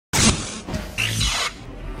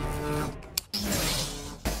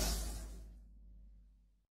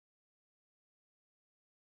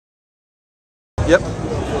Yep.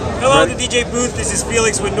 Hello, the DJ booth. This is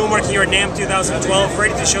Felix with Numark here at NAMM 2012,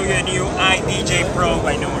 ready to show you the new iDJ-Pro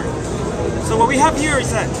by Numark. So what we have here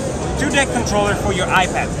is a 2-deck controller for your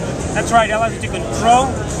iPad. That's right, it allows you to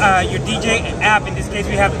control your DJ app. In this case,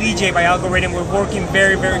 we have DJ by Algorithm. We're working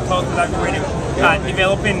very, very close with Algorithm,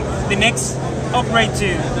 developing the next upgrade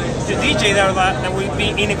to DJ that will be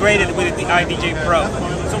integrated with the iDJ-Pro.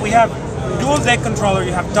 So we have dual deck controller.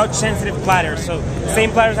 You have touch sensitive platters, so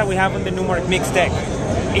same platters that we have on the Numark mixed deck.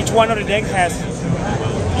 Each one of the decks has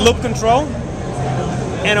loop control,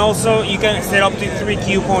 and also you can set up to 3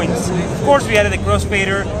 cue points. Of course, we added the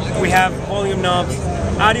crossfader, we have volume knobs.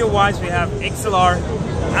 Audio-wise, we have XLR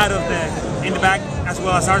in the back, as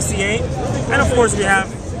well as RCA, and of course we have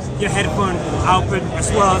your headphone output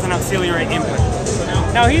as well as an auxiliary input.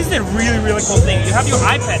 Now here's the really, really cool thing. You have your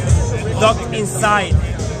iPad docked inside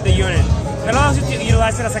the unit. That allows you to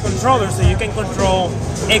utilize it as a controller, so you can control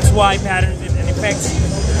XY patterns and effects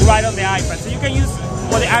right on the iPad. So you can use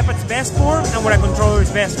what the iPad's best for and what a controller is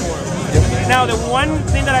best for. Yep. Now the one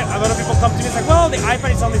thing that a lot of people come to me is like, well, the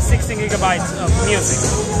iPad is only 16 gigabytes of music.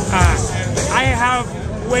 I have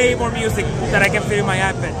way more music that I can fit in my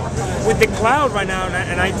iPad. With the cloud right now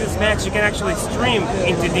and iTunes Max, you can actually stream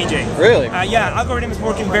into DJ. Really? Yeah, Algorithm is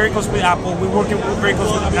working very close with Apple. We're working very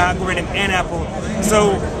close with Algorithm and Apple.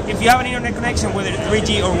 So if you have an internet connection, whether it's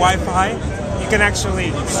 3G or Wi-Fi, you can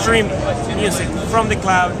actually stream music from the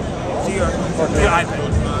cloud to your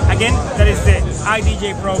iPad. Again, that is the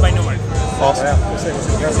iDJ-Pro by Numark.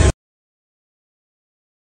 Awesome.